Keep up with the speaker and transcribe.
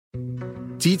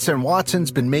Dietz and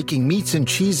Watson's been making meats and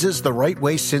cheeses the right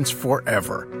way since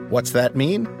forever. What's that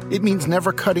mean? It means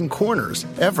never cutting corners,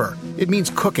 ever. It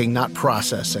means cooking, not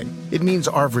processing. It means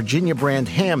our Virginia brand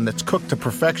ham that's cooked to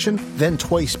perfection, then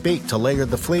twice baked to layer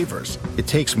the flavors. It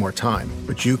takes more time,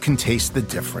 but you can taste the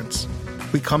difference.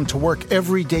 We come to work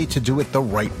every day to do it the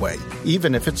right way,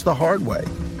 even if it's the hard way.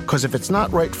 Because if it's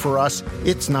not right for us,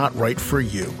 it's not right for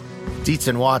you. Dietz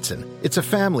and Watson, it's a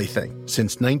family thing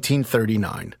since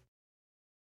 1939.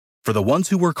 For the ones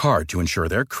who work hard to ensure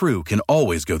their crew can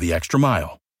always go the extra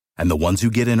mile, and the ones who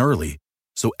get in early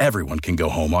so everyone can go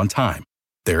home on time,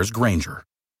 there's Grainger,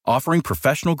 offering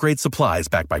professional-grade supplies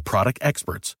backed by product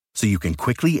experts so you can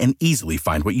quickly and easily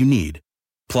find what you need.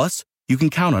 Plus, you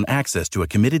can count on access to a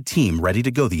committed team ready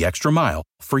to go the extra mile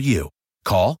for you.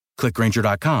 Call, click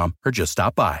Grainger.com, or just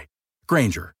stop by.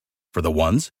 Grainger, for the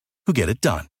ones who get it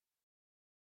done.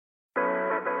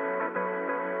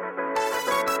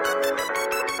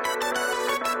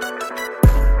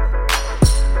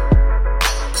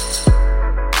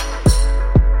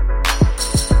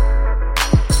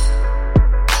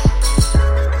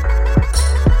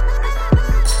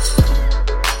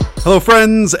 Hello,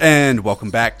 friends, and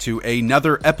welcome back to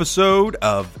another episode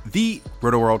of the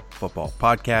Roto World Football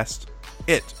Podcast.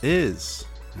 It is,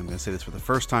 I'm going to say this for the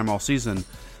first time all season,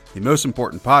 the most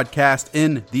important podcast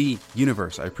in the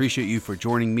universe. I appreciate you for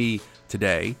joining me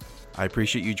today. I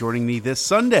appreciate you joining me this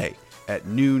Sunday at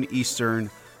noon Eastern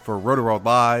for Roto World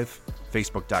Live,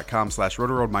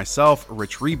 Facebook.com/Roto World. Myself,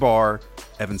 Rich Rebar,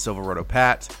 Evan Silva, Roto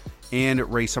Pat, and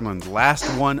Ray Summerlin, the last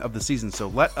one of the season. So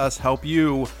let us help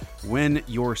you win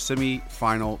your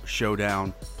semi-final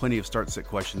showdown. Plenty of start-sit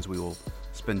questions we will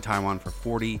spend time on for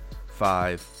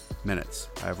 45 minutes.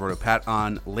 I have Roto Pat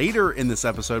on later in this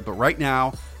episode, but right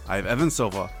now I have Evan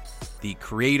Silva, the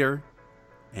creator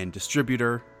and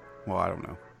distributor, well, I don't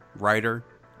know, writer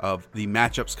of the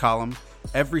matchups column.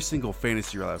 Every single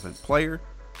fantasy relevant player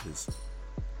is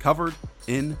covered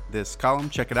in this column.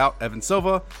 Check it out, Evan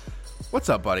Silva. What's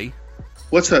up, buddy?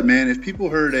 What's up, man? If people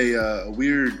heard a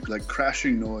weird, like,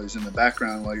 crashing noise in the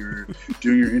background while you're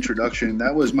doing your introduction,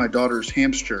 that was my daughter's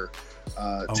hamster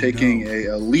taking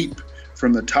a leap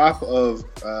from the top of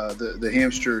the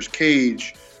hamster's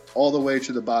cage all the way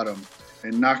to the bottom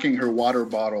and knocking her water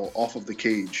bottle off of the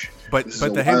cage. But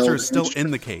the hamster is still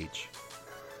in the cage.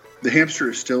 The hamster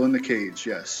is still in the cage,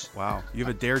 yes. Wow. You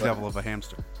have a daredevil of a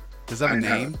hamster. Does it have a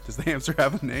name? Does the hamster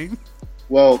have a name?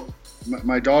 Well,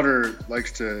 my daughter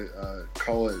likes to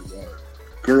call it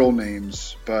girl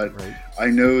names, but right. I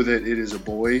know that it is a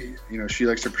boy. You know, she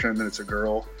likes to pretend that it's a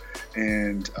girl,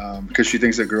 and because she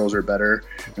thinks that girls are better,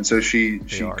 and so she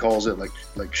calls it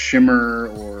like Shimmer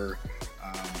or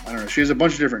I don't know. She has a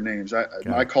bunch of different names.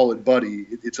 I call it Buddy.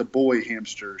 It's a boy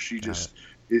hamster.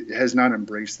 It has not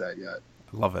embraced that yet.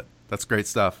 I love it. That's great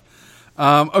stuff.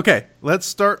 Okay, let's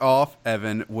start off,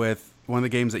 Evan, with one of the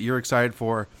games that you're excited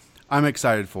for. I'm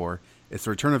excited for. It's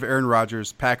the return of Aaron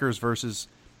Rodgers, Packers versus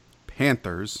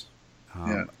Panthers.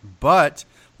 But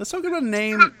let's talk about a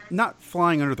name not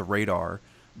flying under the radar,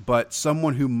 but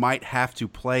someone who might have to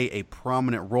play a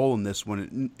prominent role in this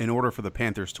one in order for the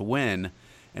Panthers to win,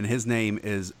 and his name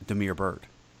is Damiere Byrd.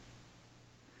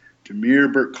 Damiere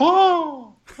Byrd.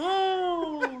 Call!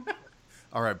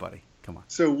 All right, buddy. Come on.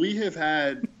 So we have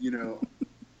had,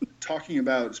 talking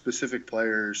about specific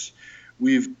players,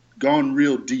 we've gone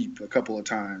real deep a couple of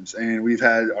times, and we've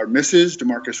had our misses,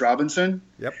 Demarcus Robinson,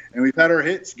 yep, and we've had our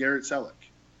hits, Garrett Selleck,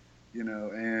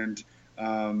 and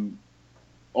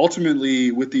ultimately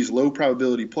with these low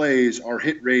probability plays, our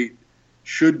hit rate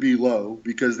should be low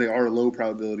because they are low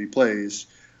probability plays.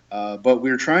 But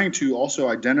we're trying to also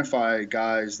identify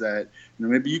guys that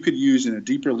maybe you could use in a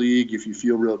deeper league if you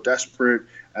feel real desperate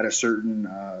at a certain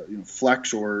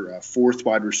flex or fourth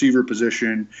wide receiver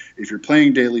position. If you're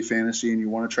playing daily fantasy and you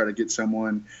want to try to get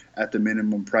someone at the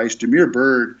minimum price, Damiere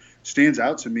Byrd stands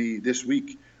out to me this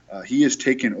week. He has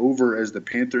taken over as the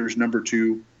Panthers' number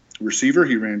 2 receiver.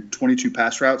 He ran 22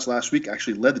 pass routes last week,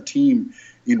 actually led the team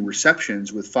in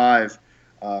receptions with all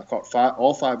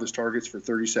 5 of his targets for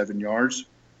 37 yards.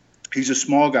 He's a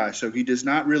small guy, so he does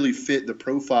not really fit the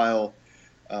profile,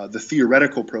 the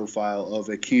theoretical profile of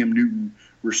a Cam Newton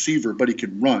receiver, but he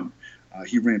can run.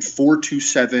 He ran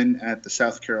 4.27 at the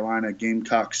South Carolina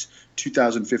Gamecocks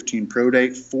 2015 Pro Day,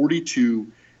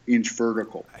 42-inch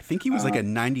vertical. I think he was like a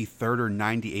 93rd or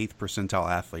 98th percentile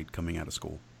athlete coming out of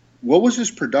school. What was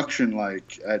his production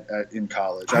like in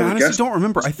college? I honestly don't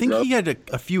remember. I think he had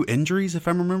a few injuries, if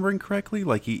I'm remembering correctly.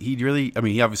 Like he really, I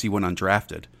mean, he obviously went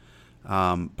undrafted.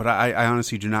 But I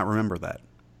honestly do not remember that.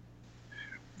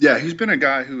 Yeah, he's been a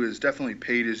guy who has definitely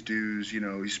paid his dues. You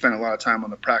know, he spent a lot of time on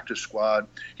the practice squad.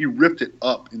 He ripped it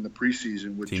up in the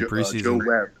preseason with Joe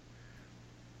Webb.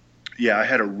 Yeah, I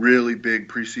had a really big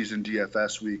preseason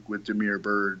DFS week with Damiere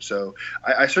Byrd. So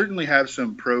I certainly have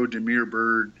some pro Damiere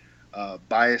Byrd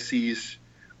biases.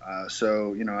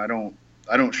 So, you know,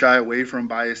 I don't shy away from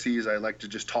biases. I like to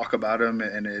just talk about them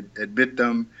and admit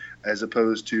them as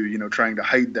opposed to, you know, trying to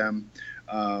hide them.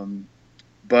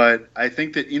 But I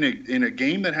think that in a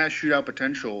game that has shootout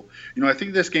potential, you know, I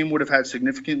think this game would have had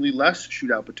significantly less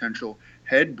shootout potential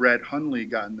had Brett Hundley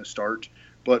gotten the start.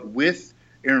 But with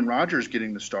Aaron Rodgers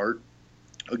getting the start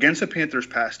against a Panthers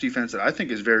pass defense that I think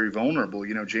is very vulnerable.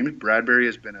 You know, James Bradbury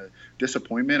has been a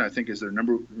disappointment, I think, is their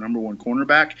number one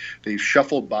cornerback. They've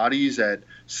shuffled bodies at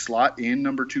slot and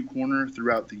number 2 corner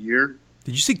throughout the year.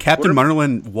 Did you see Captain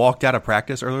Munnerlyn walked out of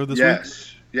practice earlier this week?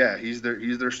 Yes. Yeah, he's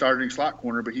their starting slot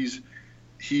corner, but he's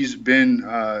been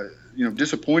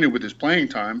disappointed with his playing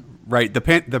time. Right. The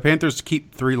Panthers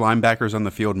keep 3 linebackers on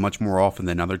the field much more often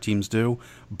than other teams do.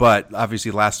 But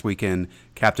obviously last weekend,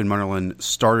 Captain Munnerlyn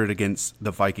started against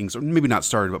the Vikings, or maybe not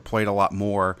started, but played a lot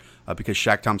more because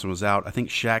Shaq Thompson was out. I think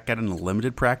Shaq got in a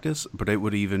limited practice, but it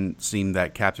would even seem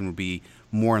that Captain would be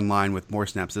more in line with more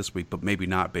snaps this week, but maybe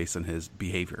not based on his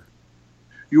behavior.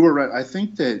 You were right. I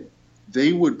think that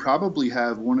they would probably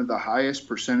have one of the highest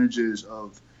percentages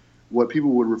of what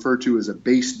people would refer to as a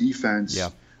base defense. Yeah.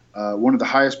 One of the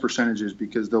highest percentages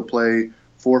because they'll play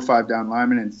 4 or 5 down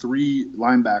linemen and 3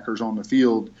 linebackers on the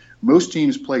field. Most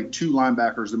teams play 2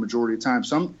 linebackers the majority of the time.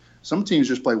 Some teams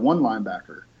just play 1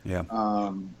 linebacker. Yeah.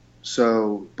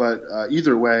 But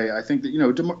either way, I think that, you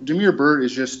know, Damiere Byrd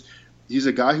is he's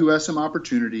a guy who has some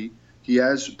opportunity. He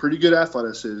has pretty good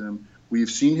athleticism. We've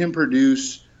seen him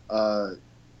produce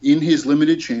in his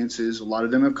limited chances. A lot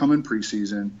of them have come in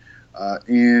preseason.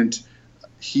 And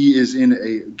he is in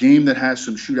a game that has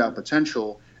some shootout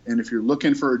potential. And if you're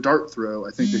looking for a dart throw, I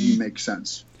think that he makes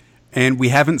sense. And we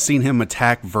haven't seen him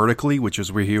attack vertically, which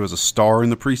is where he was a star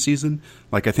in the preseason.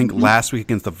 Like I think last week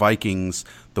against the Vikings,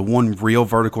 the one real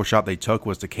vertical shot they took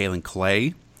was to Kalen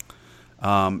Clay.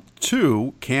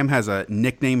 2, Cam has a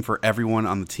nickname for everyone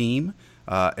on the team.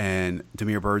 And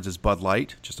Damiere Byrd's is Bud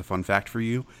Light, just a fun fact for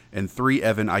you. And 3,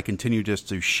 Evan, I continue just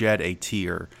to shed a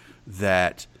tear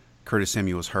that Curtis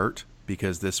Samuel was hurt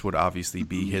because this would obviously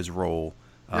be his role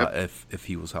if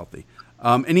he was healthy.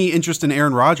 Any interest in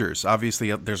Aaron Rodgers?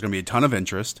 Obviously, there's going to be a ton of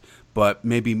interest, but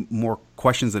maybe more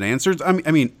questions than answers. I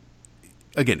mean,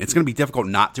 again, it's going to be difficult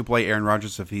not to play Aaron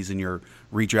Rodgers if he's in your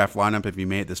redraft lineup. If you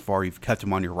made it this far, you've kept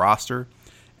him on your roster.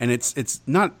 And it's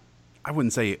not, I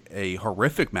wouldn't say a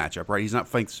horrific matchup, right? He's not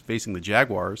facing the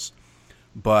Jaguars,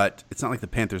 but it's not like the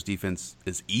Panthers defense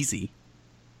is easy.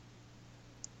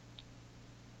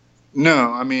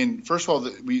 No, I mean, first of all,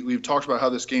 we've talked about how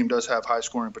this game does have high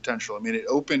scoring potential. I mean, it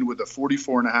opened with a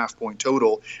 44.5 point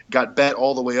total, got bet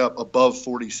all the way up above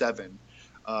 47.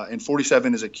 And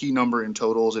 47 is a key number in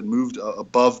totals. It moved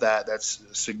above that. That's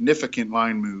a significant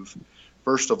line move,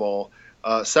 first of all.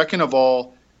 Second of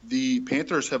all, the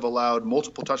Panthers have allowed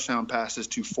multiple touchdown passes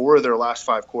to 4 of their last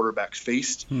 5 quarterbacks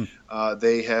faced.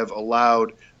 They have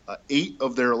allowed 8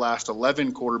 of their last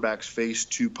 11 quarterbacks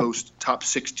faced to post top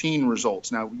 16 results.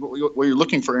 Now, what you're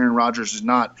looking for Aaron Rodgers is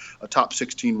not a top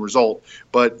 16 result,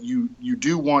 but you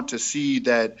do want to see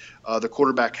that the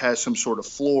quarterback has some sort of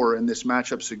floor, and this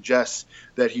matchup suggests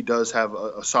that he does have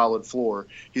a solid floor.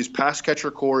 His pass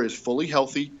catcher core is fully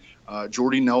healthy.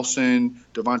 Jordy Nelson,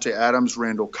 Davante Adams,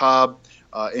 Randall Cobb.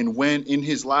 And when in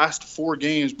his last 4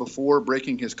 games before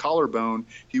breaking his collarbone,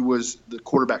 he was the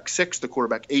quarterback 6, the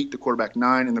quarterback 8, the quarterback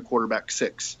 9, and the quarterback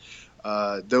 6.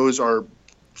 Those are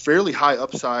fairly high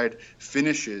upside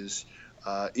finishes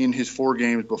in his 4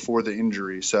 games before the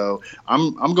injury. So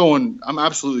I'm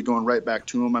absolutely going right back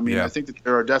to him. I mean, I think that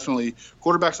there are definitely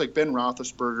quarterbacks like Ben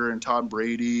Roethlisberger and Tom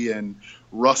Brady and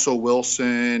Russell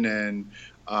Wilson and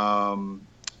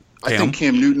I think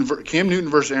Cam Newton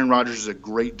versus Aaron Rodgers is a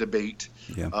great debate.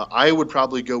 Yeah. I would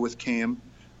probably go with Cam,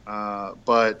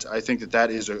 but I think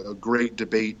that is a great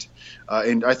debate.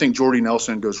 And I think Jordy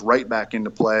Nelson goes right back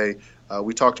into play.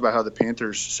 We talked about how the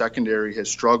Panthers secondary has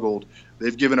struggled.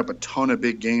 They've given up a ton of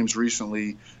big games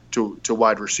recently to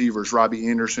wide receivers. Robbie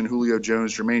Anderson, Julio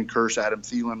Jones, Jermaine Kearse, Adam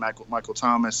Thielen, Michael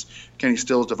Thomas, Kenny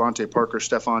Stills, Devontae Parker,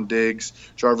 Stephon Diggs,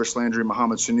 Jarvis Landry,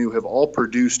 Mohamed Sanu have all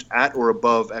produced at or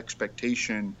above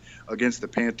expectation against the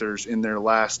Panthers in their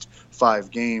last 5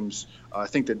 games. I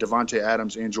think that Davante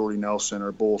Adams and Jordy Nelson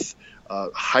are both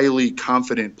highly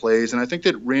confident plays, and I think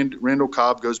that Randall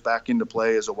Cobb goes back into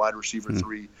play as a wide receiver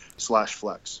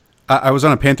 3/flex. I was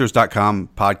on a Panthers.com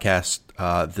podcast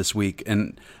this week,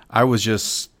 and I was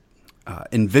just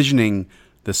envisioning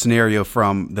the scenario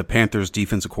from the Panthers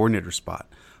defensive coordinator spot.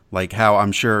 Like how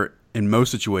I'm sure in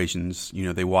most situations,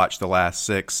 they watch the last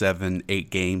 6, 7, 8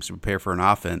 games to prepare for an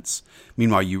offense.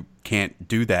 Meanwhile, you can't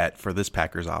do that for this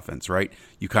Packers offense, right?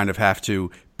 You kind of have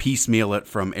to piecemeal it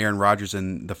from Aaron Rodgers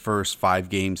in the first 5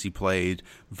 games he played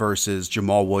versus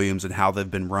Jamal Williams and how they've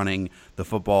been running the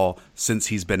football since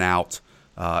he's been out,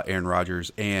 Aaron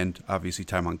Rodgers, and obviously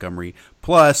Ty Montgomery.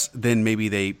 Plus, then maybe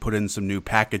they put in some new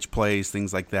package plays,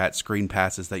 things like that, screen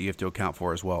passes that you have to account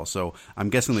for as well. So I'm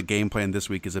guessing the game plan this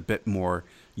week is a bit more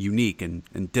unique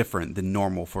and different than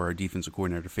normal for a defensive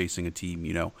coordinator facing a team,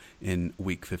 in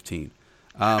Week 15.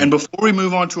 And before we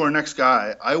move on to our next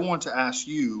guy, I want to ask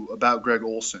you about Greg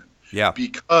Olsen. Yeah.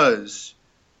 Because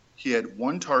he had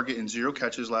 1 target and 0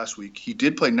 catches last week. He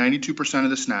did play 92% of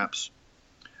the snaps.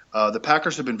 The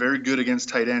Packers have been very good against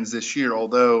tight ends this year,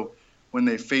 although when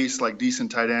they face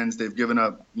decent tight ends, they've given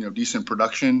up decent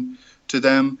production to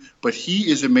them. But he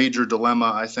is a major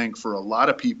dilemma, I think, for a lot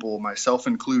of people, myself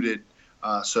included.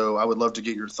 So I would love to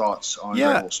get your thoughts on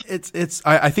Greg Olsen.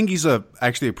 I think he's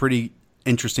actually a pretty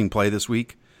interesting play this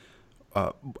week.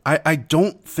 I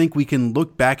don't think we can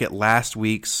look back at last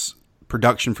week's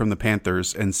production from the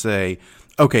Panthers and say,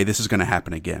 okay, this is going to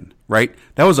happen again, right?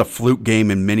 That was a fluke game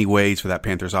in many ways for that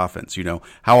Panthers offense.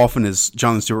 How often is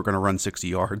Jonathan Stewart going to run 60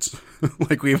 yards?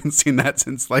 We haven't seen that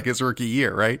since his rookie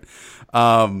year, right?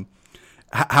 How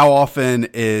often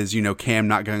is, Cam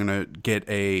not going to get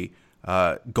a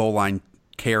goal line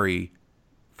carry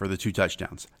for the 2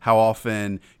 touchdowns? How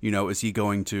often, is he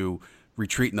going to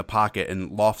retreat in the pocket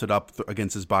and loft it up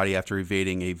against his body after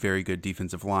evading a very good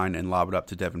defensive line and lob it up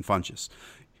to Devin Funchess?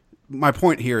 My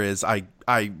point here is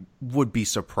I would be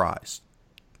surprised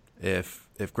if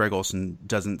Greg Olsen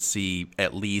doesn't see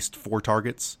at least 4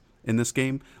 targets in this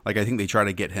game. I think they try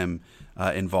to get him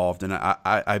involved, and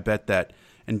I bet that.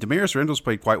 And Damaris Randall's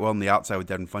played quite well on the outside with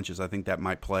Devin Funchess. I think that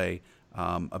might play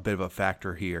a bit of a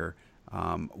factor here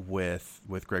with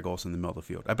Greg Olsen in the middle of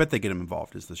the field. I bet they get him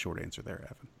involved is the short answer there,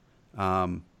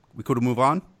 Evan. We could move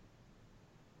on?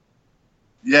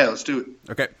 Yeah, let's do it.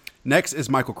 Okay. Next is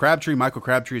Michael Crabtree. Michael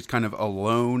Crabtree is kind of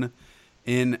alone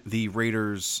in the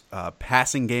Raiders'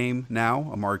 passing game now.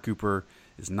 Amari Cooper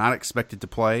is not expected to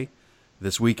play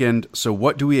this weekend. So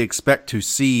what do we expect to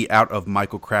see out of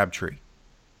Michael Crabtree?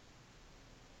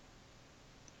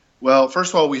 Well,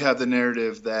 first of all, we have the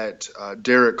narrative that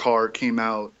Derek Carr came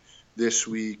out this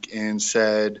week and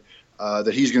said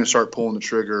that he's going to start pulling the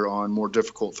trigger on more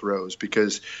difficult throws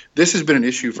because this has been an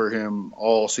issue for him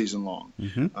all season long.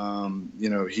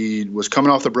 Mm-hmm. He was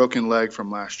coming off the broken leg from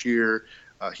last year.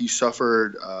 He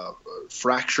suffered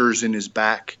fractures in his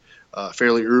back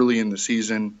fairly early in the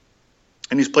season,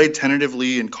 and he's played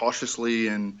tentatively and cautiously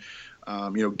and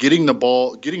getting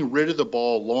rid of the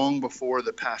ball long before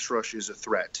the pass rush is a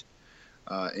threat.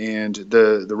 And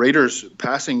the Raiders'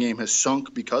 passing game has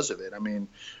sunk because of it. I mean,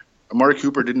 Amari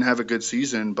Cooper didn't have a good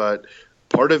season, but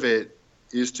part of it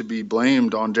is to be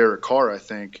blamed on Derek Carr, I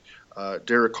think.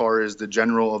 Derek Carr is the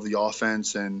general of the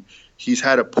offense, and he's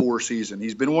had a poor season.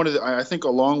 He's been one of the – I think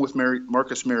along with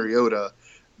Marcus Mariota,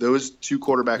 those 2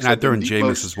 quarterbacks – And I'd throw in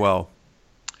Jameis as well.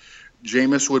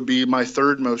 Jameis would be my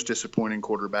 3rd most disappointing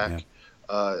quarterback.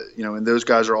 Yeah. And those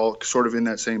guys are all sort of in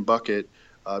that same bucket.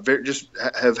 Just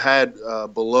have had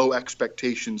below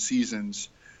expectation seasons,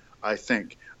 I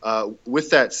think.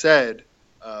 With that said,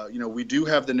 we do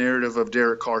have the narrative of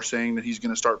Derek Carr saying that he's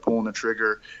going to start pulling the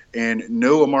trigger, and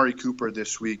no Amari Cooper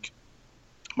this week.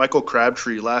 Michael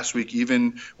Crabtree last week,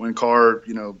 even when Carr,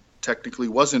 technically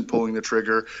wasn't pulling the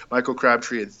trigger, Michael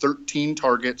Crabtree had 13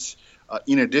 targets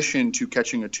in addition to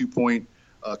catching a 2-point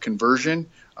conversion.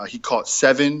 He caught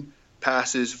 7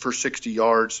 passes for 60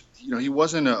 yards. He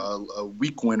wasn't a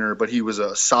week winner, but he was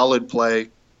a solid play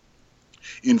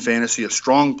in fantasy, a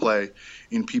strong play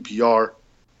in PPR.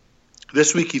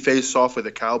 This week he faced off with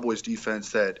a Cowboys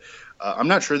defense that I'm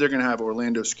not sure they're going to have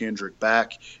Orlando Scandrick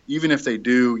back. Even if they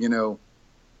do,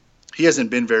 he hasn't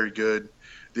been very good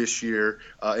this year.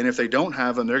 And if they don't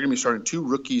have him, they're going to be starting 2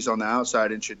 rookies on the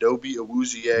outside in Chidobe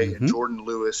Awuzie and Jordan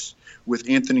Lewis with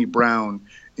Anthony Brown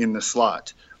in the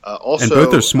slot. Also, and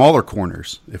both are smaller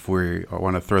corners, if we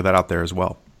want to throw that out there as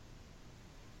well.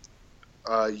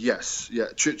 Yes. Yeah.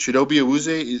 Chidobe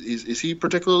Awuzie, is he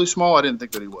particularly small? I didn't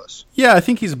think that he was. Yeah, I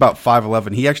think he's about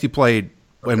 5'11". He actually played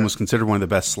and was considered one of the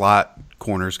best slot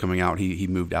corners coming out. He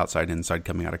moved outside and inside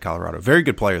coming out of Colorado. Very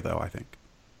good player, though, I think.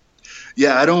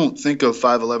 Yeah, I don't think of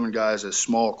 5'11" guys as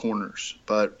small corners,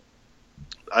 but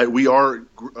we are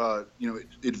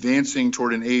advancing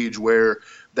toward an age where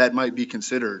that might be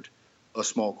considered a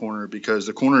small corner because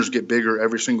the corners get bigger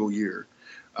every single year.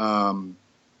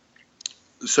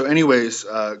 So anyways,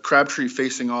 Crabtree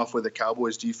facing off with a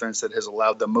Cowboys defense that has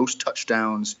allowed the most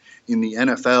touchdowns in the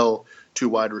NFL to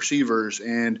wide receivers.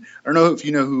 And I don't know if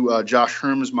you know who Josh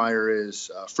Hermsmeyer is,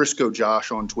 Frisco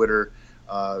Josh on Twitter.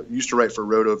 Used to write for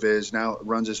RotoViz, now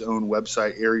runs his own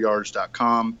website,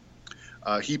 airyards.com.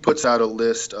 He puts out a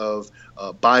list of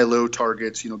buy low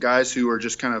targets, guys who are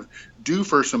just kind of due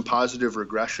for some positive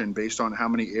regression based on how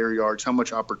many air yards, how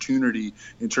much opportunity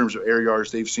in terms of air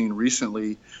yards they've seen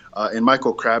recently. And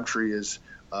Michael Crabtree is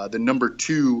the number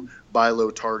 2 buy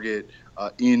low target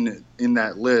in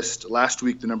that list. Last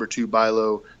week, the number 2 buy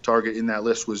low target in that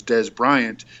list was Dez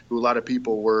Bryant, who a lot of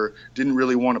people didn't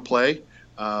really want to play.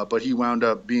 But he wound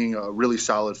up being a really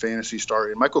solid fantasy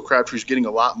start. And Michael Crabtree's getting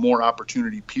a lot more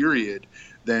opportunity, period,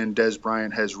 than Dez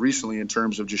Bryant has recently in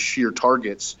terms of just sheer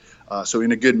targets. So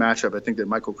in a good matchup, I think that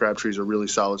Michael Crabtree is a really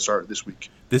solid start this week.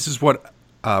 This is what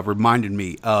reminded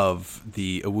me of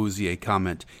the Awuzie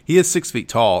comment. He is 6 feet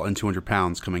tall and 200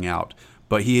 pounds coming out,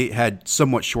 but he had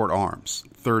somewhat short arms,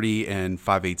 30 and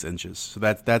 5/8 inches. So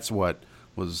that's what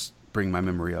was bringing my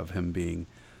memory of him being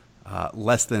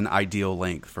less than ideal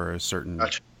length for a certain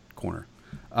corner.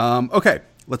 Okay,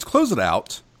 let's close it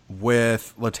out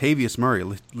with Latavius Murray.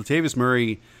 Latavius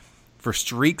Murray, for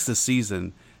streaks this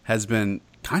season, has been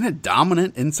kind of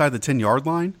dominant inside the 10-yard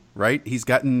line, right? He's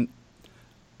gotten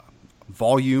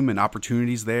volume and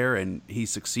opportunities there, and he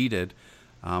succeeded.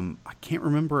 I can't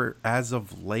remember as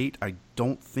of late. I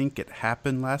don't think it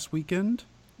happened last weekend.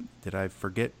 Did I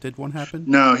forget? Did one happen?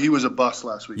 No, he was a bust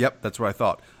last week. Yep, that's what I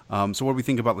thought. So what do we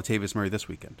think about Latavius Murray this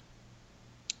weekend?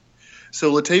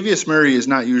 So Latavius Murray is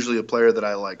not usually a player that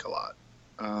I like a lot.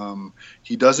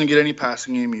 He doesn't get any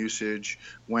passing game usage.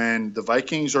 When the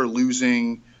Vikings are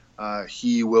losing,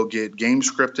 he will get game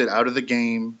scripted out of the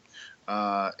game,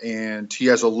 and he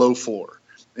has a low floor.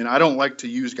 And I don't like to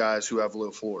use guys who have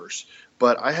low floors.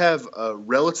 But I have a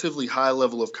relatively high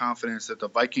level of confidence that the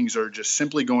Vikings are just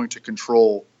simply going to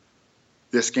control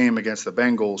this game against the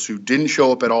Bengals, who didn't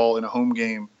show up at all in a home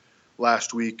game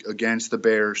last week against the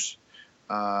Bears.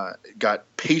 Got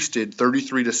pasted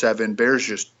 33-7. Bears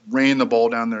just ran the ball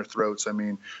down their throats. I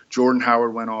mean, Jordan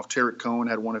Howard went off. Tarek Cohen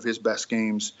had one of his best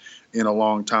games in a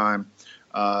long time.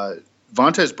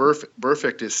 Vontaze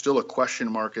Burfict is still a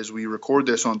question mark as we record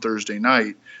this on Thursday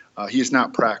night. He has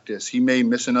not practiced. He may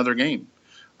miss another game.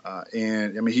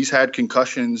 And, I mean, he's had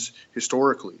concussions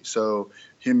historically, so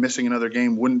him missing another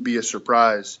game wouldn't be a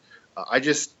surprise.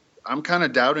 I'm kind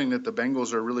of doubting that the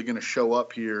Bengals are really going to show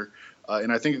up here,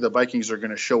 and I think the Vikings are going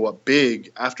to show up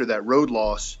big after that road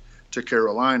loss to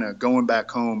Carolina, going back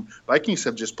home. Vikings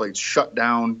have just played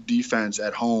shutdown defense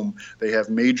at home. They have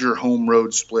major home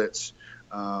road splits.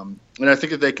 And I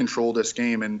think that they control this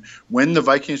game. And when the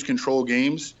Vikings control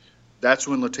games, that's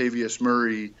when Latavius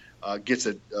Murray gets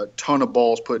a ton of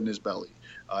balls put in his belly.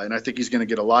 And I think he's going to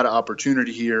get a lot of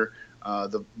opportunity here.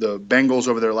 The Bengals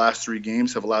over their last 3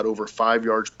 games have allowed over 5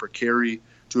 yards per carry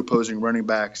to opposing running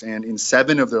backs. And in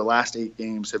 7 of their last 8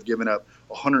 games have given up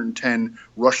 110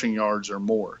 rushing yards or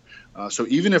more. So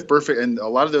even if Burfict, and a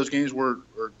lot of those games or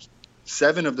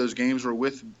 7 of those games were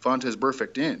with Vontaze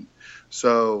Burfict in.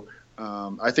 So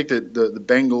I think that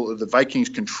the Vikings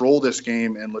control this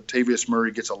game, and Latavius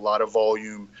Murray gets a lot of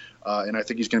volume, and I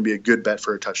think he's going to be a good bet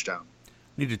for a touchdown.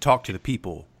 Need to talk to the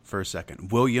people for a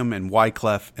second. William and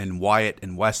Wyclef and Wyatt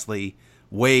and Wesley,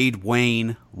 Wade,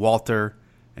 Wayne, Walter,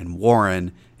 and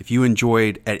Warren. If you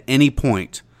enjoyed at any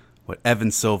point what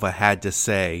Evan Silva had to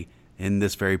say in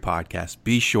this very podcast,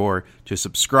 be sure to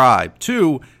subscribe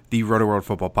to the Roto-World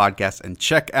Football Podcast and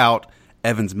check out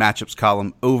Evan's matchups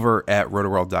column over at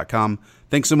rotoworld.com.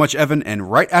 Thanks so much, Evan. And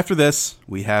right after this,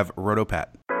 we have RotoPat.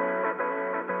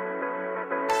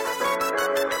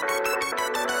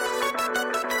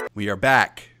 We are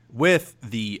back with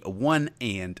the one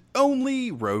and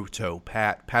only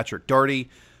RotoPat, Patrick Daugherty.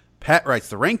 Pat writes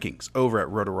the rankings over at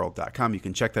rotoworld.com. You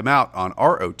can check them out on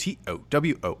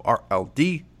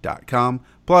rotoworld.com.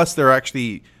 Plus, there are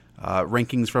actually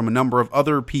rankings from a number of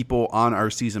other people on our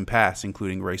season pass,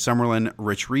 including Ray Summerlin,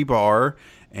 Rich Rebar,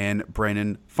 and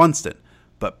Brandon Funston.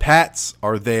 But Pat's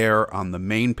are there on the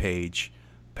main page.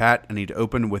 Pat, I need to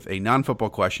open with a non-football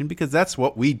question because that's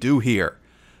what we do here.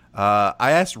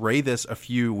 I asked Ray this a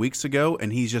few weeks ago,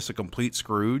 and he's just a complete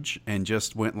Scrooge and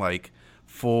just went like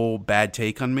full bad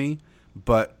take on me.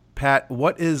 But Pat,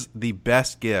 what is the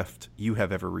best gift you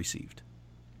have ever received?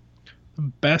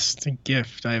 Best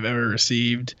gift I've ever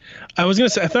received. I was gonna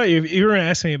say, I thought you were gonna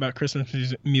ask me about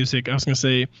Christmas music. I was gonna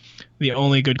say the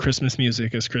only good Christmas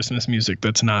music is Christmas music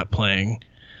that's not playing.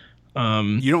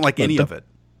 You don't like any of it?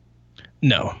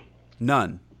 No.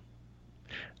 None?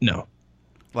 No.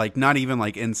 Like not even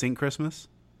like NSYNC Christmas?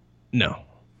 No.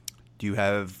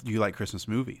 Do you like Christmas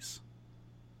movies?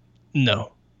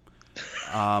 No.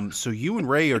 So you and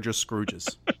Ray are just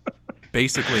Scrooges.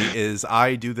 Basically, is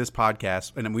I do this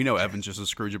podcast, and we know Evan's just a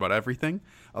Scrooge about everything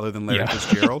other than Larry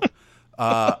Fitzgerald.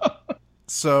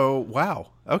 So, wow.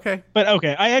 Okay. But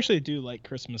okay, I actually do like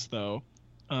Christmas though,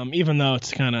 even though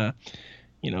it's kind of,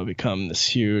 become this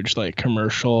huge like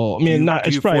commercial. I mean, do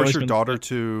you force your daughter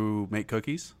to make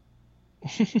cookies?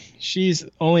 She's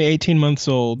only 18 months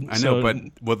old. I know, but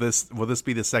will this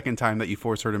be the second time that you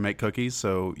force her to make cookies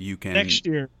so you can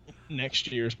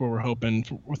Next year is what we're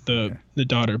hoping with the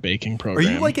daughter baking program. Are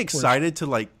you like excited to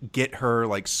like get her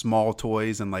like small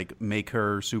toys and like make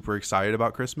her super excited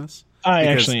about Christmas? I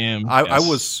actually am. I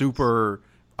was super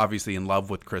obviously in love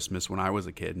with Christmas when I was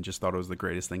a kid and just thought it was the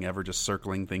greatest thing ever, just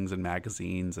circling things in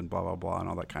magazines and blah, blah, blah and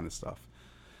all that kind of stuff.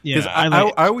 Yeah,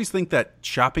 I always think that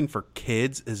shopping for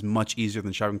kids is much easier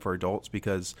than shopping for adults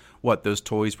because those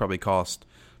toys probably cost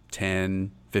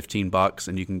 $10-15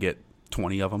 and you can get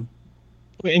 20 of them.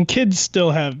 And kids still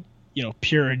have,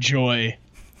 pure joy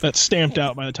that's stamped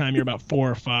out by the time you're about 4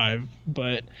 or 5.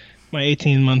 But my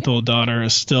 18-month-old daughter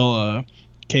is still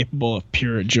capable of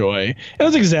pure joy. I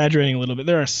was exaggerating a little bit.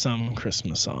 There are some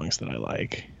Christmas songs that I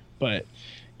like, but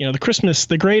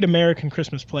the Great American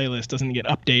Christmas playlist doesn't get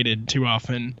updated too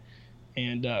often.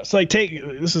 And so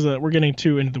we're getting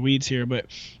too into the weeds here, but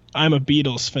I'm a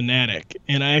Beatles fanatic,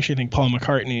 and I actually think Paul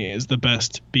McCartney is the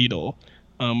best Beatle.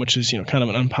 Which is kind of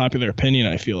an unpopular opinion.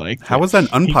 I feel like. How is that an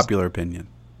unpopular opinion?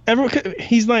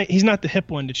 He's not the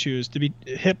hip one to choose. To be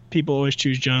hip, people always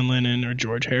choose John Lennon or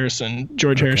George Harrison.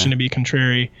 Harrison to be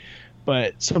contrary,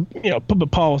 but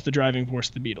Paul was the driving force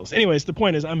of the Beatles. Anyways, the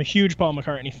point is, I'm a huge Paul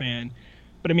McCartney fan.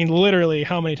 But I mean, literally,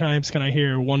 how many times can I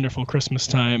hear "Wonderful Christmas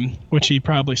Time," which he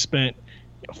probably spent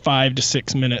 5 to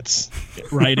 6 minutes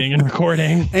writing and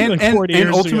recording, and like 40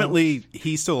 years ultimately ago.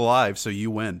 He's still alive, so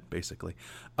you win basically.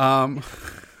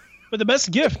 But the best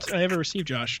gift I ever received,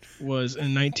 Josh, was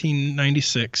in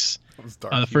 1996.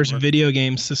 The first video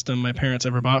game system my parents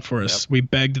ever bought for us. Yep. We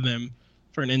begged them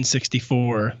for an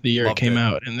N64 the year it came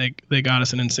out, and they got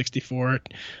us an N64,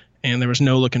 and there was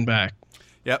no looking back.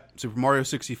 Yep, Super Mario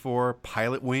 64,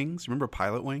 Pilot Wings. Remember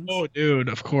Pilot Wings? Oh, dude,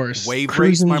 of course. Wave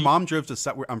Race. My mom drove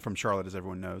to. I'm from Charlotte, as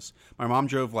everyone knows. My mom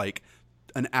drove like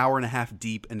an hour and a half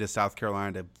deep into South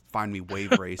Carolina to find me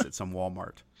Wave Race at some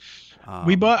Walmart. I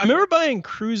remember buying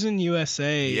Cruisin'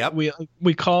 USA. Yep.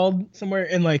 We called somewhere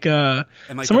in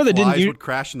somewhere that flies would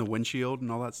crash in the windshield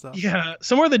and all that stuff. Yeah,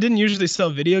 somewhere that didn't usually sell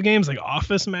video games, like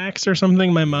Office Max or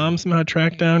something. My mom somehow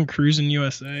tracked down Cruisin'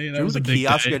 USA. That was a big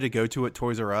kiosk day. You had to go to at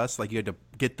Toys R Us. Like you had to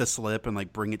get the slip and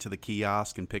like bring it to the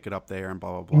kiosk and pick it up there and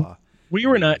blah blah blah. We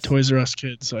were not Toys R Us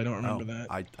kids, so I don't remember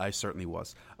that. I certainly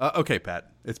was. Okay,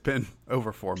 Pat, it's been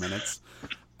over 4 minutes.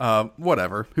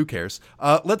 Whatever, who cares?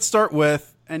 Let's start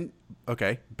with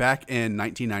back in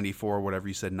 1994, whatever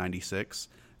you said, 96.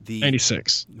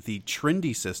 96. The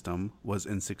trendy system was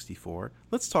N64.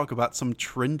 Let's talk about some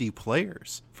trendy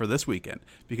players for this weekend,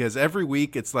 because every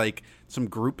week it's like some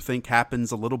groupthink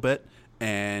happens a little bit,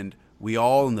 and we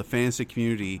all in the fantasy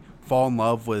community fall in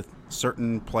love with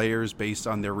certain players based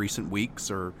on their recent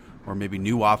weeks or maybe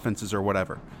new offenses or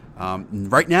whatever.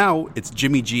 Right now, it's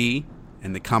Jimmy G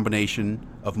and the combination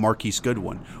of Marquise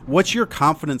Goodwin. What's your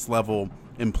confidence level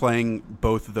in playing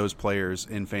both of those players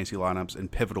in fantasy lineups in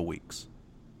pivotal weeks?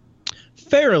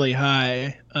 Fairly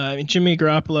high. Jimmy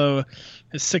Garoppolo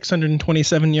has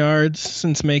 627 yards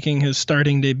since making his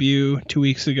starting debut 2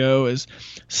 weeks ago, is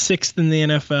 6th in the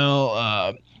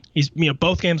NFL. He's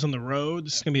both games on the road.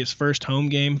 This is gonna be his first home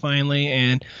game finally,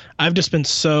 and I've just been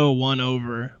so won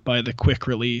over by the quick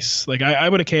release. Like I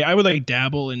would like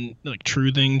dabble in like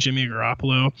truthing Jimmy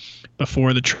Garoppolo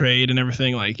before the trade and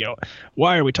everything. Like,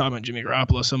 why are we talking about Jimmy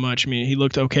Garoppolo so much? I mean, he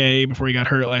looked okay before he got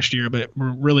hurt last year, but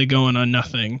we're really going on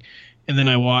nothing. And then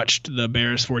I watched the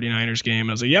Bears 49ers game.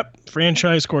 I was like, yep,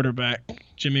 franchise quarterback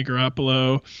Jimmy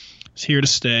Garoppolo is here to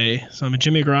stay. So I'm a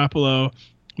Jimmy Garoppolo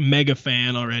mega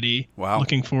fan already. Wow.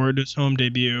 Looking forward to his home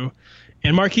debut.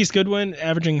 And Marquise Goodwin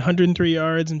averaging 103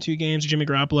 yards in 2 games. Jimmy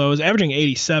Garoppolo is averaging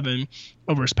 87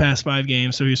 over his past 5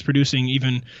 games, so he's producing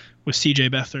even with C.J.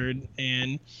 Beathard.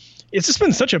 And it's just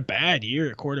been such a bad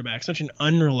year at quarterback, such an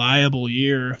unreliable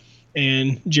year.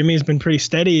 And Jimmy's been pretty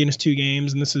steady in his 2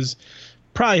 games, and this is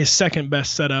probably his second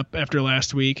best setup after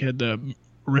last week. Had the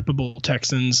rippable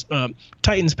Texans.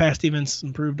 Titans' pass defense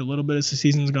improved a little bit as the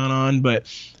season's gone on, but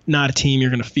not a team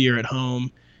you're going to fear at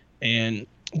home. And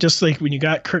just like when you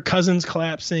got Kirk Cousins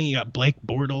collapsing, you got Blake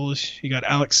Bortles, you got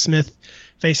Alex Smith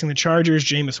facing the Chargers,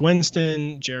 Jameis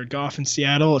Winston, Jared Goff in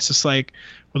Seattle. It's just like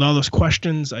with all those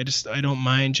questions, I don't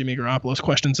mind Jimmy Garoppolo's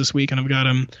questions this week, and I've got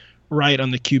him right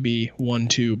on the QB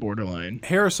 1-2 borderline.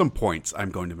 Here are some points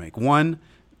I'm going to make. One,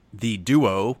 the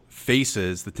duo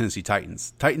faces the Tennessee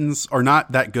Titans. Titans are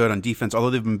not that good on defense,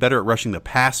 although they've been better at rushing the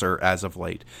passer as of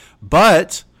late.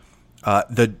 But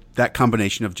that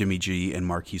combination of Jimmy G and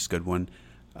Marquise Goodwin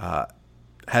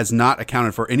has not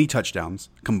accounted for any touchdowns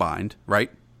combined,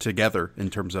 right, together in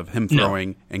terms of him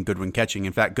throwing and Goodwin catching.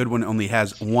 In fact, Goodwin only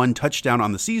has 1 touchdown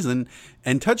on the season,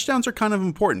 and touchdowns are kind of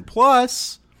important.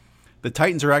 Plus, the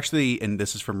Titans are actually, and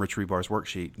this is from Rich Rebar's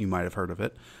worksheet, you might have heard of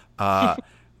it, allowed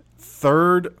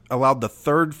the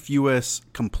third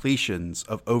fewest completions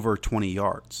of over 20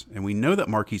 yards. And we know that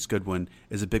Marquise Goodwin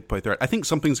is a big play threat. I think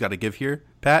something's got to give here,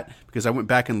 Pat, because I went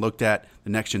back and looked at the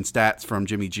next-gen stats from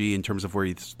Jimmy G in terms of where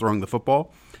he's throwing the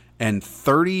football, and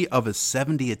 30 of his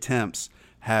 70 attempts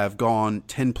have gone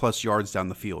 10-plus yards down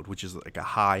the field, which is like a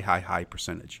high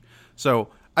percentage. So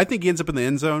I think he ends up in the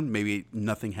end zone. Maybe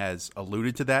nothing has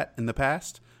alluded to that in the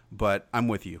past, but I'm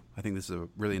with you. I think this is a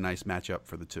really nice matchup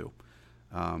for the two.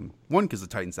 One, because the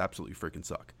Titans absolutely freaking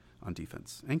suck on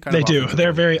defense. And kind they of do.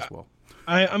 They're very well.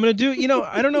 I'm going to do,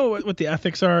 I don't know what the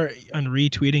ethics are on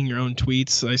retweeting your own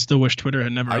tweets. I still wish Twitter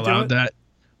had never allowed that.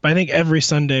 But I think every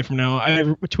Sunday from now, I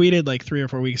tweeted like 3 or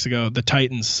 4 weeks ago, the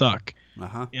Titans suck.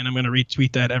 And I'm going to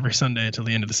retweet that every Sunday until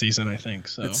the end of the season, I think.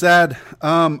 So it's sad.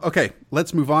 Okay,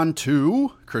 let's move on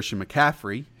to Christian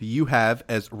McCaffrey, who you have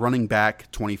as running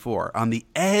back 24. On the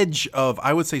edge of,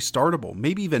 I would say, startable,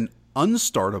 maybe even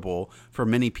unstartable for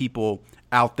many people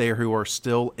out there who are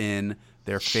still in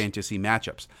their fantasy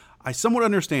matchups. I somewhat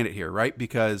understand it here, right?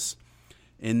 Because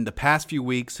in the past few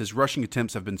weeks, his rushing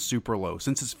attempts have been super low.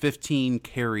 Since his 15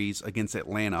 carries against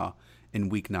Atlanta in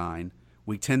Week 9,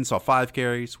 Week 10 saw 5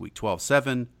 carries, Week 12,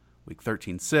 7, Week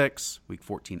 13, 6, Week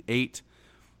 14, 8.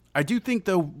 I do think,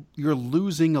 though, you're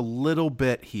losing a little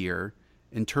bit here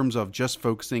in terms of just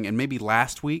focusing, and maybe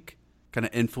last week kind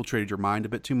of infiltrated your mind a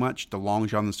bit too much. The long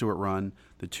Jonathan Stewart run,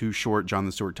 the 2 short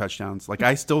Jonathan Stewart touchdowns. Like,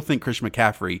 I still think Christian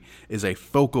McCaffrey is a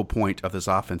focal point of this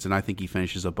offense, and I think he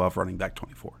finishes above running back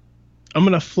 24. I'm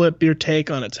going to flip your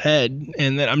take on its head,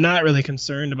 and that I'm not really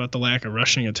concerned about the lack of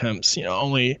rushing attempts.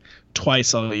 Only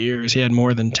twice all the years he had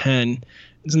more than 10.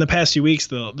 It's in the past few weeks,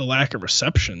 the lack of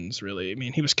receptions, really. I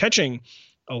mean, he was catching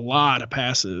a lot of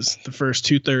passes the first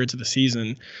 2/3 of the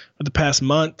season. But the past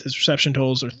month, his reception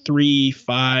totals are 3,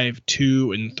 5,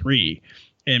 2, and 3.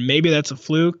 And maybe that's a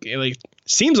fluke. It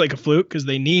seems like a fluke because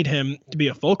they need him to be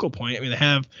a focal point. I mean, they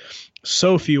have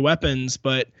so few weapons,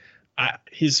 but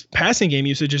his passing game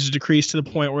usage has decreased to the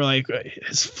point where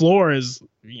his floor is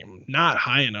not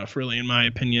high enough, really, in my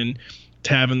opinion,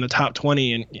 to have in the top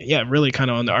 20. And really kind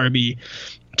of on the RB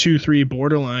 2-3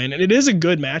 borderline. And it is a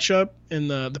good matchup. And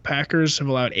the Packers have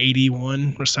allowed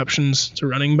 81 receptions to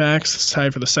running backs. It's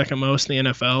tied for the second most in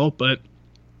the NFL. But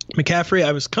McCaffrey,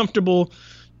 I was comfortable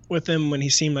with him when he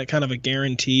seemed like kind of a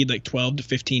guaranteed 12 to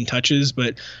 15 touches,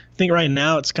 but I think right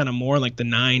now it's kind of more like the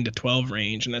 9 to 12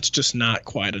 range, and that's just not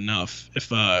quite enough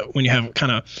if when you have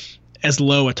kind of as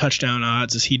low a touchdown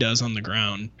odds as he does on the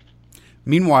ground.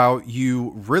 Meanwhile,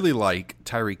 you really like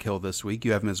Tyreek Hill this week.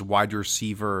 You have him as wide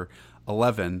receiver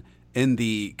 11 in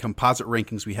the composite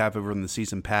rankings we have over in the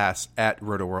season pass at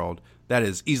RotoWorld. That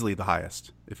is easily the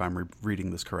highest, if I'm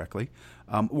reading this correctly.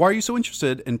 Why are you so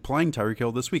interested in playing Tyreek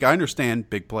Hill this week? I understand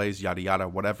big plays, yada, yada,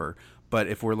 whatever. But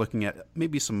if we're looking at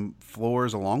maybe some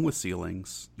floors along with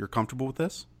ceilings, you're comfortable with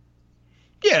this?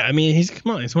 Yeah, I mean, he's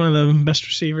one of the best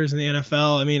receivers in the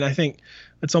NFL. I mean, I think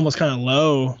it's almost kind of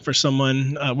low for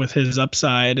someone with his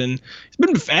upside. And he's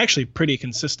been actually pretty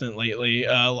consistent lately.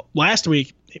 Last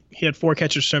week, he had 4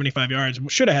 catches, 75 yards.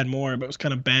 Should have had more, but was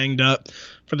kind of banged up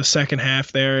for the second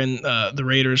half there. And the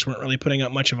Raiders weren't really putting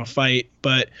up much of a fight.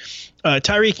 But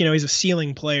Tyreek, he's a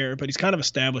ceiling player, but he's kind of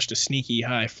established a sneaky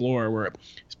high floor where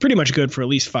he's pretty much good for at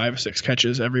least 5 or 6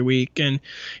 catches every week. And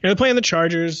they're playing the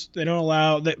Chargers. They don't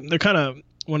allow – they're kind of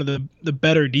one of the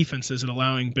better defenses at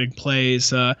allowing big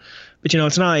plays. But,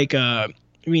 it's not like do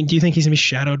you think he's going to be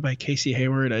shadowed by Casey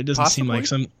Hayward? It doesn't seem like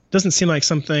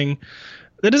something –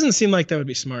 that doesn't seem like that would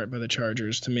be smart by the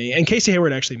Chargers to me. And Casey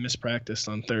Hayward actually mispracticed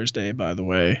on Thursday, by the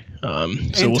way.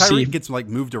 So we'll see. Tyreek gets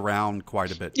moved around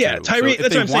quite a bit. Yeah, too. Tyreek. So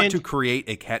that's what I'm saying. If they want to create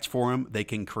a catch for him, they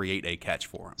can create a catch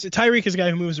for him. So Tyreek is a guy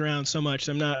who moves around so much.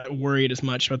 I'm not worried as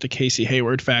much about the Casey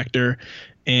Hayward factor.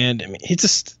 And I mean,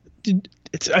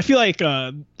 I feel like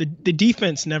the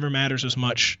defense never matters as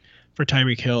much for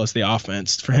Tyreek Hill as the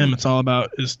offense. For him, it's all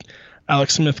about, is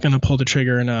Alex Smith going to pull the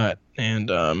trigger or not?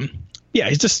 And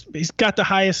he's got the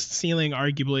highest ceiling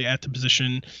arguably at the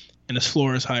position, and his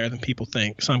floor is higher than people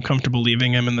think. So I'm comfortable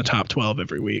leaving him in the top 12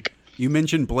 every week. You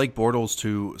mentioned Blake Bortles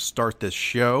to start this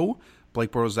show.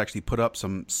 Blake Bortles actually put up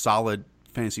some solid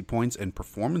fantasy points and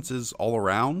performances all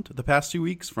around the past 2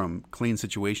 weeks from clean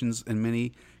situations in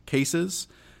many cases.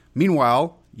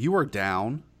 Meanwhile, you are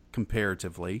down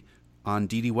comparatively on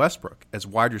D.D. Westbrook as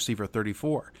wide receiver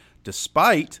 34,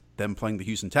 despite them playing the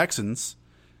Houston Texans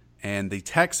and the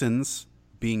Texans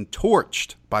being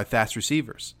torched by fast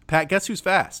receivers. Pat, guess who's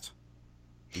fast?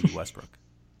 D.D. Westbrook.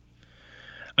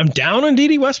 I'm down on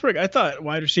D.D. Westbrook. I thought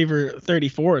wide receiver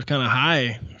 34 is kind of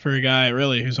high for a guy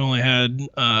really who's only had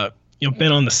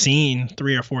been on the scene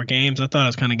 3 or 4 games. I thought I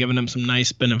was kind of giving him some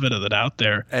nice benefit of the doubt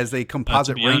there. As a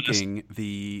composite ranking,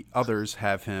 the others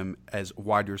have him as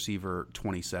wide receiver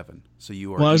 27. So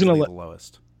you are the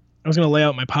lowest. I was going to lay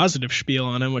out my positive spiel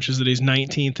on him, which is that he's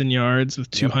 19th in yards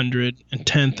with 200 and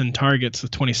 10th in targets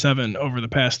with 27 over the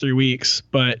past 3 weeks.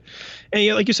 But, and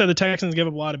yeah, like you said, the Texans give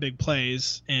up a lot of big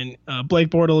plays. And Blake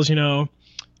Bortles,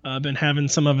 been having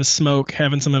some of his smoke,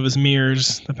 having some of his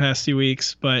mirrors the past few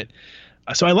weeks. But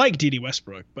so I like D.D.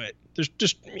 Westbrook, but there's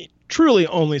just truly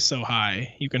only so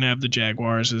high you can have the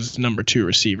Jaguars as number 2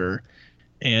 receiver.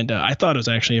 And I thought it was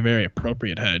actually a very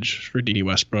appropriate hedge for D.D.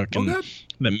 Westbrook. And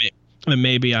that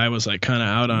maybe I was like kind of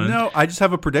out on. No, I just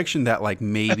have a prediction that like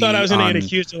maybe I thought I was going to get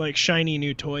accused of like shiny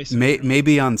new toys.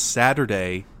 Maybe on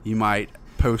Saturday you might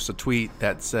post a tweet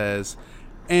that says,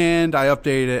 and I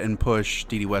updated it and push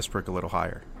D.D. Westbrook a little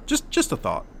higher. Just a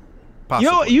thought.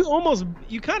 Possibly.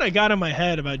 You kind of got in my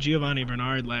head about Giovanni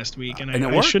Bernard last week, and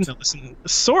I shouldn't have listened.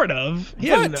 Sort of.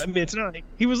 It's not.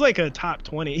 He was like a top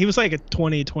 20. He was like a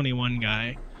 2021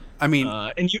 guy. I mean,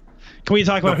 can we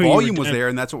talk about the volume was there,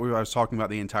 and that's what I was talking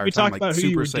about the entire time. Talk about who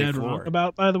you were dead wrong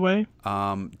about, by the way.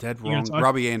 Dead wrong.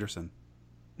 Robbie Anderson.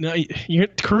 No, you're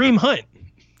Kareem Hunt.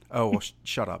 Oh, well,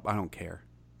 shut up! I don't care.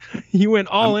 You went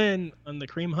all in on the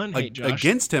Kareem Hunt hate, Josh.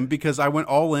 Against him because I went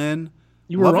all in.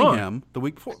 You were loving wrong. Him the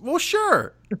week before. Well,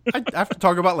 sure. I have to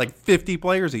talk about like 50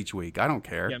 players each week. I don't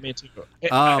care. Yeah, me too.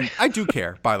 I do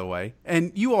care, by the way,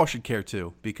 and you all should care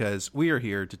too, because we are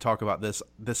here to talk about this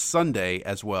Sunday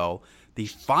as well. The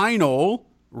final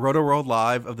Roto World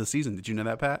Live of the season. Did you know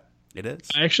that, Pat? It is.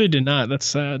 I actually did not. That's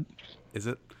sad. Is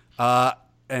it?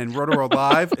 And Roto World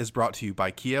Live is brought to you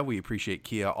by Kia. We appreciate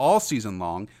Kia all season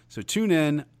long. So tune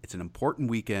in. It's an important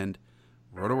weekend.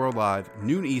 Roto World Live,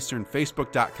 noon Eastern,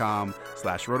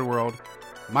 Facebook.com/Roto World.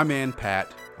 My man, Pat,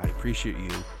 I appreciate you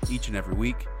each and every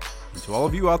week. And to all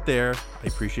of you out there, I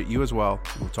appreciate you as well.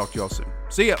 We'll talk to you all soon.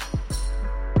 See ya.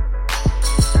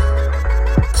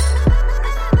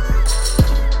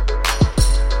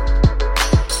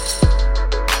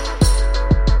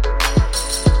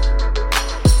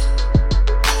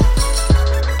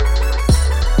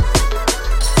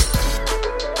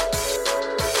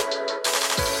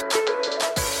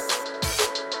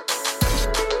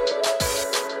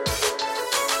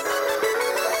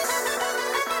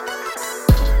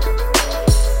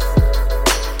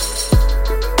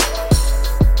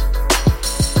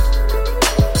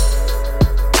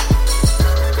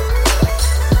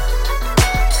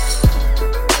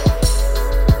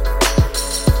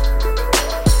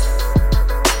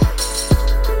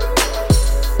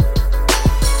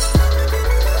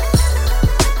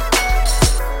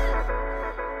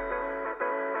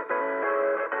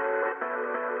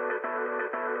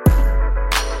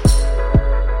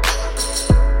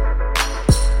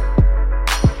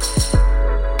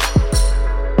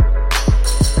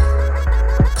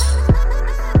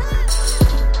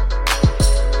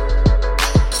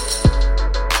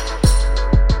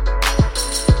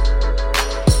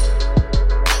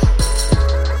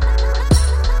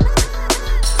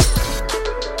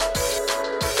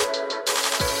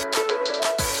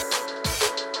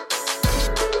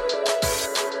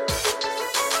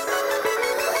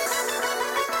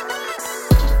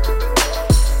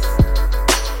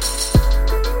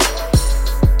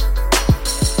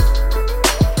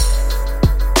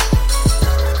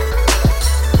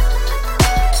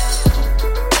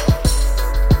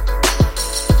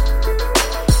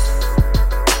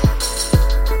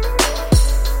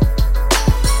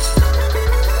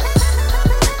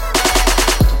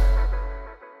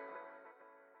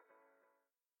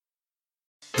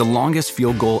 The longest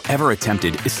field goal ever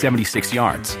attempted is 76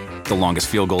 yards. The longest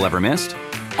field goal ever missed?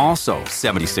 Also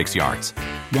 76 yards.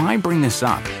 Why bring this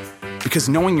up? Because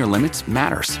knowing your limits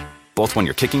matters, both when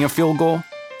you're kicking a field goal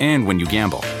and when you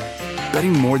gamble.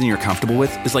 Betting more than you're comfortable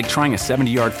with is like trying a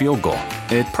 70-yard field goal.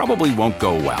 It probably won't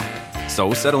go well.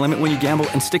 So set a limit when you gamble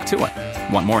and stick to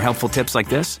it. Want more helpful tips like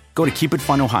this? Go to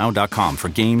keepitfunohio.com for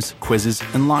games, quizzes,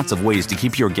 and lots of ways to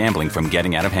keep your gambling from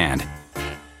getting out of hand.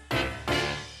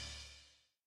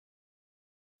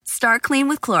 Start clean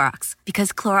with Clorox,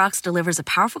 because Clorox delivers a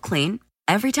powerful clean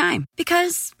every time.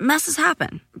 Because messes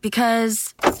happen.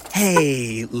 Because...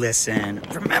 Hey, listen.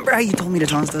 Remember how you told me to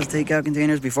toss those takeout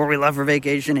containers before we left for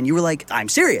vacation? And you were like, I'm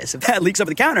serious. If that leaks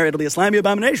over the counter, it'll be a slimy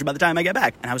abomination by the time I get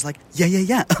back. And I was like,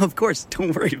 yeah, of course.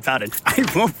 Don't worry about it. I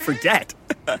won't forget.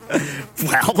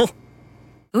 Well...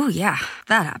 Ooh, yeah,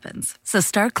 that happens. So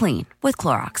start clean with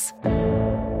Clorox.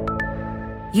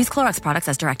 Use Clorox products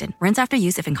as directed. Rinse after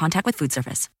use if in contact with food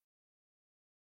surface.